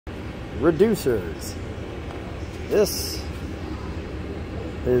reducers. This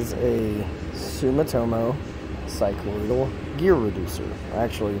is a Sumitomo cycloidal gear reducer.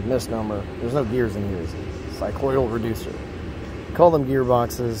 Actually, misnomer. There's no gears in here. It's a cycloidal reducer. Call them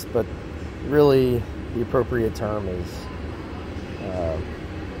gearboxes, but really the appropriate term is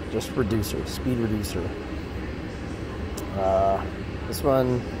just reducer, speed reducer. This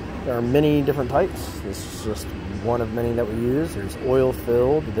one, there are many different types. This is just one of many that we use. There's oil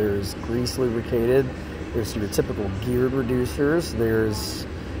filled, there's grease lubricated, there's your typical geared reducers, there's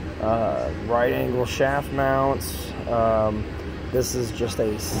right angle shaft mounts. This is just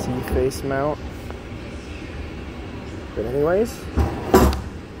a C-face mount. But anyways,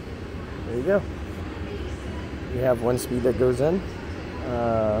 there you go. You have one speed that goes in,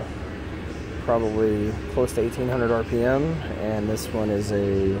 probably close to 1800 RPM, and this one is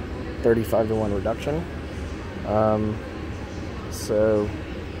a 35-to-1 reduction. So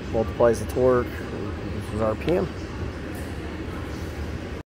multiplies the torque, this is RPM.